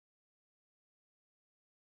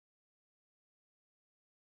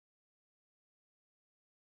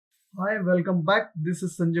Hi, welcome back. This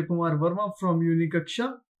is Sanjay Kumar Verma from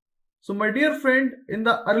Unikaksha. So my dear friend, in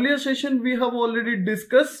the earlier session we have already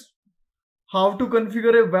discussed how to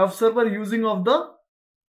configure a web server using of the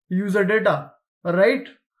user data, right?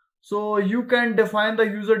 So you can define the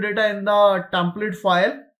user data in the template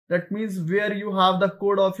file. That means where you have the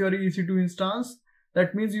code of your EC2 instance.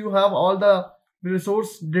 That means you have all the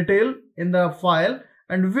resource detail in the file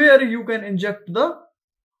and where you can inject the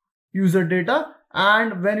user data,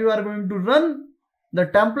 and when you are going to run the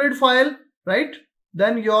template file, right,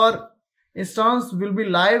 then your instance will be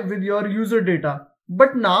live with your user data.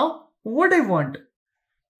 But now what I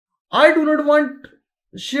do not want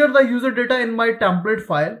share the user data in my template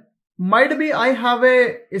file. Might be I have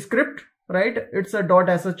a script, right? It's a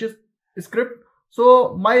 .sh script,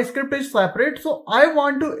 so my script is separate, so I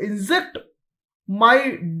want to inject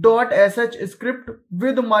my .sh script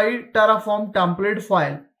with my Terraform template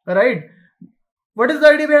file, right? What is the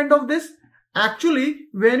idea behind of this? Actually,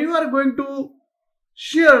 when you are going to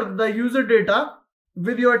share the user data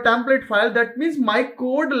with your template file, that means my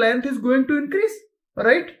code length is going to increase,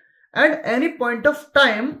 right? And any point of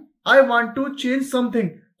time I want to change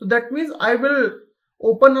something, so that means I will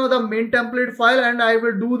open the main template file and I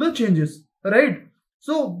will do the changes, right?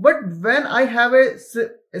 So but when I have a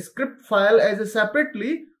script file as a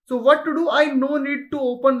separately, so what to do? I no need to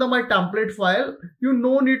open my template file. You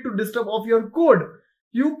no need to disturb of your code.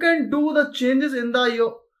 You can do the changes in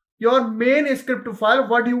the your main script file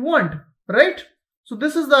what you want, right? So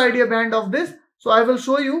this is the idea behind of this. So I will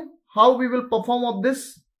show you how we will perform of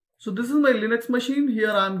this. So this is my Linux machine.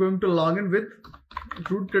 Here I am going to log in with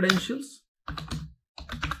root credentials.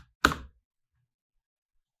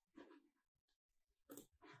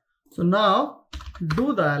 So now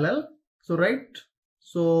do the ll. So right.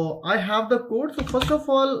 So I have the code. So first of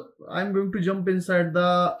all, I'm going to jump inside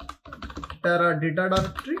the Terra data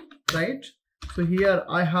directory, right? So here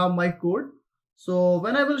I have my code. So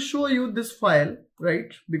when I will show you this file,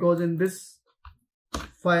 right? Because in this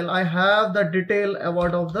file, I have the detail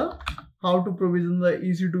about of the how to provision the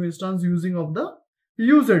EC2 instance using of the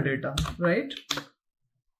user data, right?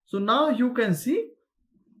 So now you can see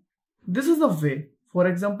this is the way. For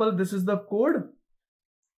example, this is the code.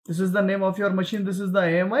 This is the name of your machine. This is the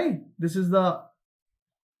AMI. This is the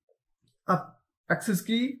access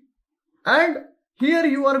key. And here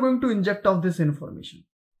you are going to inject of this information,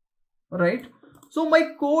 right? So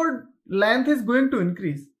my code length is going to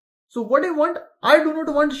increase. So what I want, I do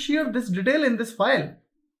not want to share this detail in this file,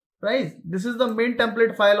 right? This is the main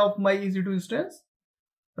template file of my EC2 instance,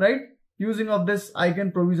 right? Using of this, I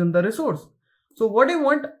can provision the resource. So what I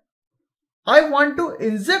want to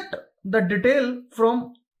inject the detail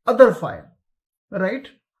from other file, right?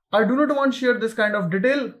 I do not want to share this kind of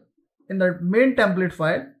detail in the main template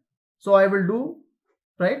file. So I will do,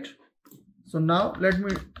 right? So now let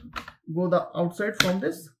me go the outside from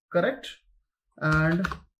this, correct? And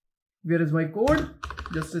where is my code?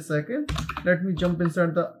 Just a second. Let me jump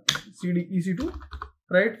inside the cd ec2,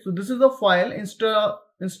 right? So this is the file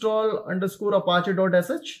install underscore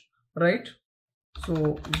apache.sh, right?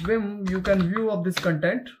 So vim, you can view of this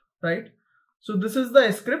content, right? So this is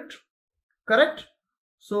the script, correct?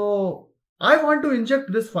 So I want to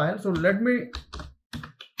inject this file. So let me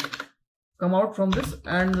come out from this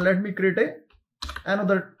and let me create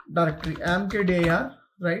another directory, mkdir,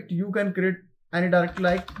 right? You can create any directory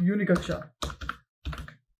like Unikaksha,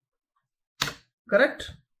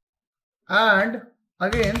 correct? And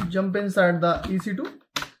again jump inside the ec2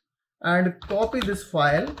 and copy this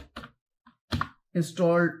file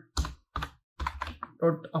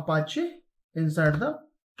install.apache inside the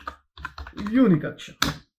Unikaksha,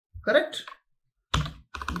 correct?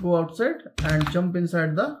 Go outside and jump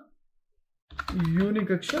inside the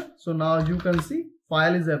Unikaksha. So now you can see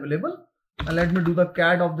file is available, and let me do the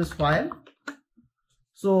cat of this file.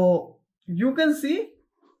 So you can see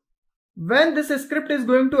when this script is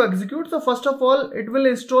going to execute, so first of all it will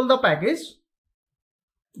install the package,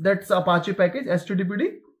 that's Apache package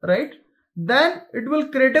httpd, right? Then it will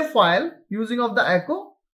create a file using of the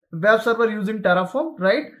echo web server using Terraform,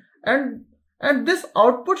 right? And this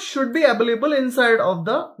output should be available inside of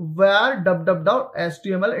the var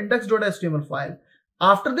www.html index.html file.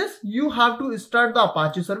 After this, you have to start the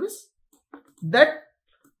Apache service. That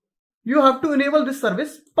you have to enable this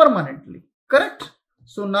service permanently, correct?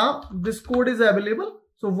 So now this code is available.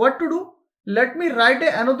 So what to do? Let me write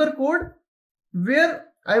another code where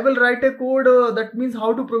I will write a code that means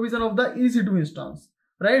how to provision of the EC2 instance,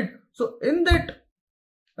 right? So in that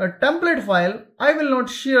template file, I will not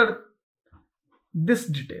share this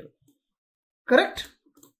detail, correct?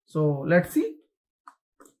 So let's see.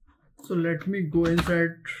 So let me go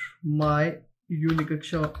inside my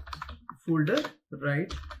Unikaksha folder,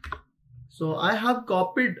 right? So I have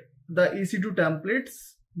copied the EC2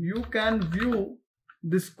 templates. You can view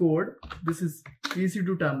this code. This is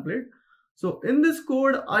EC2 template. So in this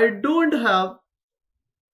code, I don't have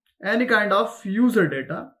any kind of user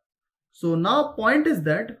data. So now point is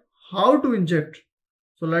that how to inject.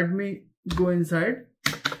 So let me go inside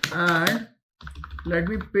and let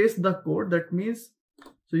me paste the code. That means,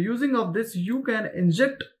 so using of this, you can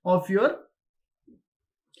inject of your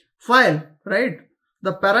file, right?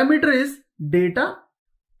 The parameter is data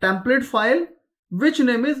template file, which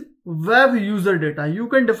name is web user data. You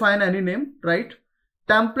can define any name, right?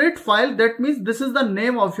 Template file, that means this is the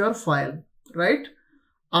name of your file, right?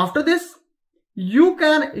 After this, you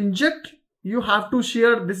can inject. You have to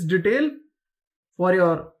share this detail for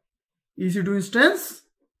your EC2 instance.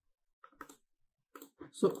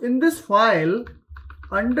 So in this file,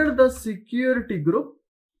 under the security group,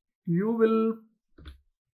 you will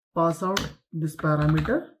pass out this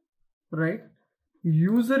parameter, right?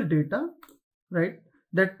 User data, right?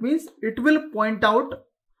 That means it will point out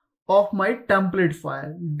of my template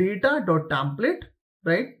file, data.template,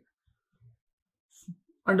 right?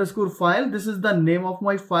 Underscore file. This is the name of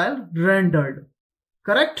my file, rendered,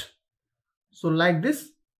 correct? So like this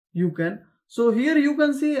you can. So here you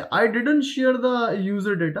can see I didn't share the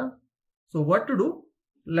user data. So what to do?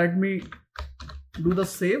 Let me do the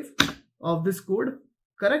save of this code,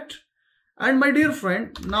 correct? And my dear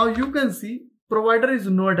friend, now you can see provider is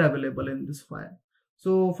not available in this file.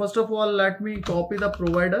 So first of all, let me copy the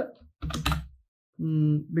provider,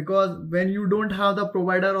 because when you don't have the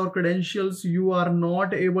provider or credentials, you are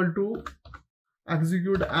not able to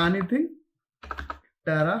execute anything.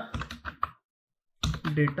 Terra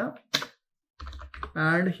data,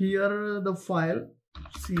 and here the file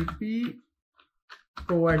cp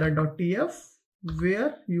provider.tf,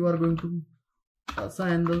 where you are going to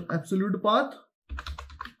assign the absolute path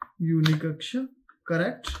Unikaksha,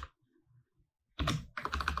 correct?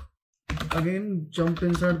 Again jump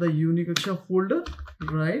inside the Unikaksha folder,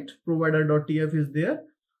 right? Provider.tf is there.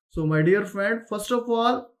 So my dear friend, first of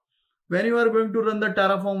all, when you are going to run the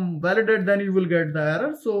Terraform validate, then you will get the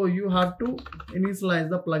error. So you have to initialize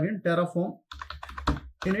the plugin Terraform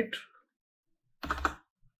init.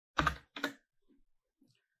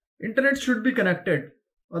 Internet should be connected,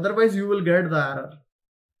 otherwise you will get the error.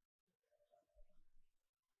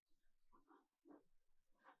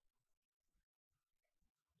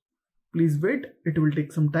 Please wait, it will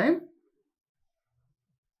take some time.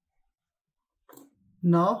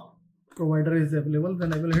 Now provider is available,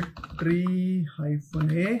 then I will hit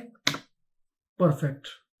tree-a. Perfect,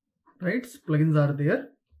 right? Plugins are there.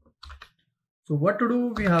 So what to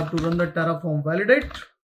do? We have to run the Terraform validate.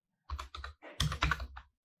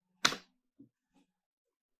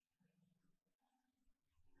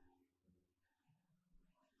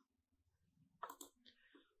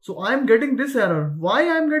 So I am getting this error. Why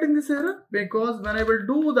I am getting this error? Because when I will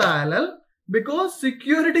do the LL, because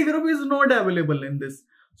security group is not available in this.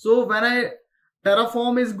 So when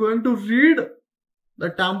Terraform is going to read the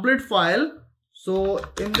template file, so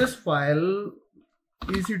in this file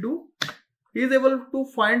EC2, he is able to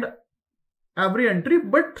find every entry,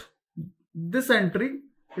 but this entry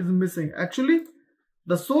is missing. Actually,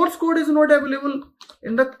 the source code is not available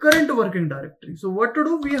in the current working directory. So what to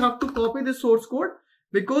do? We have to copy the source code,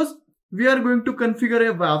 because we are going to configure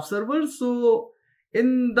a web server. So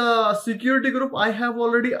in the security group, I have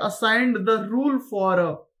already assigned the rule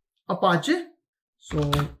for Apache.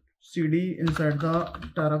 So cd inside the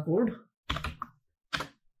Terra code.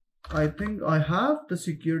 I think I have the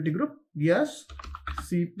security group. Yes,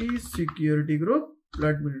 cp security group.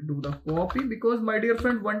 Let me do the copy, because my dear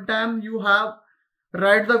friend, one time you have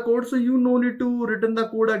write the code, so you no need to written the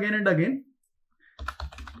code again and again,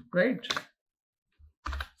 right?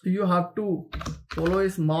 So you have to follow a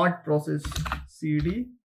smart process. cd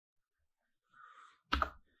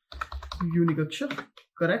Unikaksha,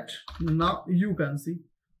 correct? Now you can see.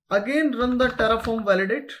 Again run the Terraform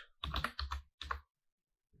validate.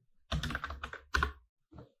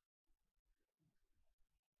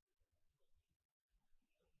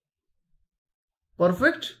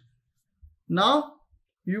 Perfect. Now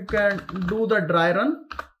you can do the dry run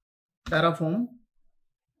Terraform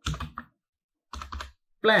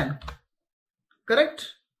plan, correct?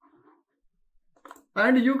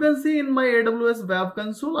 And you can see in my AWS web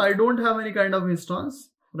console, I don't have any kind of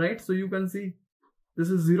instance, right? So you can see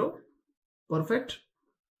this is 0, perfect.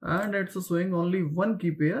 And it's showing only one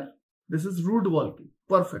key pair. This is root wall key,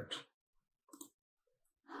 perfect.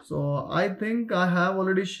 So I think I have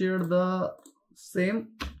already shared the same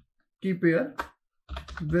key pair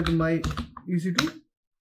with my EC2.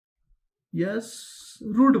 Yes,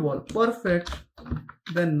 root wall, perfect.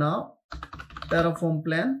 Then now Terraform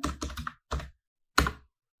plan.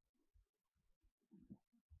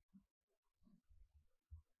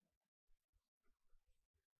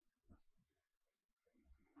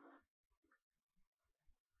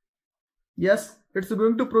 Yes, it's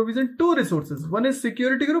going to provision two resources. One is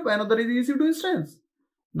security group, another is EC2 instance.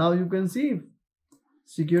 Now you can see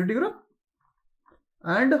security group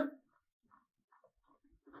and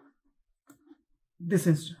this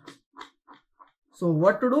instance. So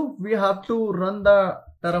what to do? We have to run the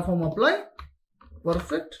Terraform apply.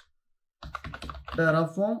 Perfect.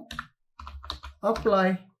 Terraform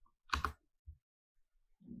apply.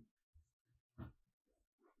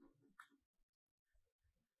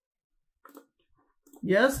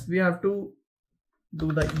 Yes, we have to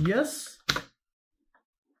do the yes.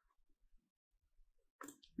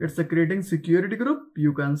 It's a creating security group.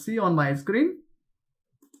 You can see on my screen.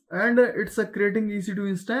 And it's a creating EC2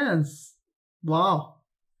 instance. Wow.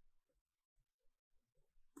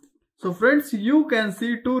 So friends, you can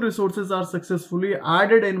see two resources are successfully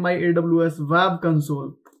added in my AWS web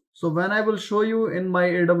console. So when I will show you in my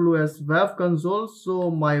AWS web console, so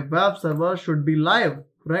my web server should be live,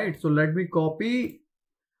 right? So let me copy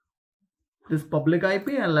this public IP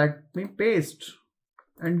and let me paste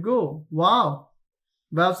and go. Wow.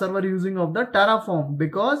 Web server using of the Terraform,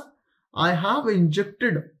 because I have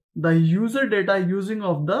injected the user data using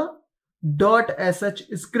of the .sh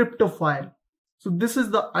script file. So this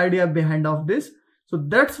is the idea behind of this. So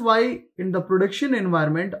that's why in the production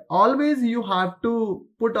environment, always you have to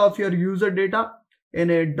put off your user data in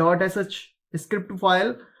a .sh script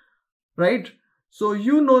file, right? So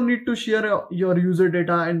you no need to share your user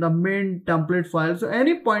data in the main template file. So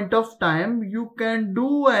any point of time you can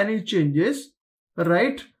do any changes,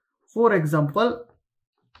 right? For example,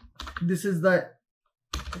 this is the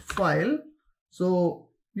file. So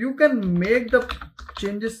you can make the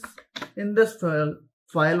changes in this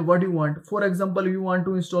file what you want. For example, you want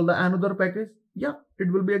to install the another package. Yeah,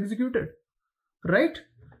 it will be executed, right?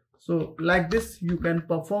 So like this, you can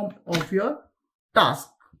perform of your task.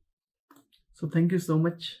 So thank you so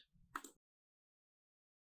much.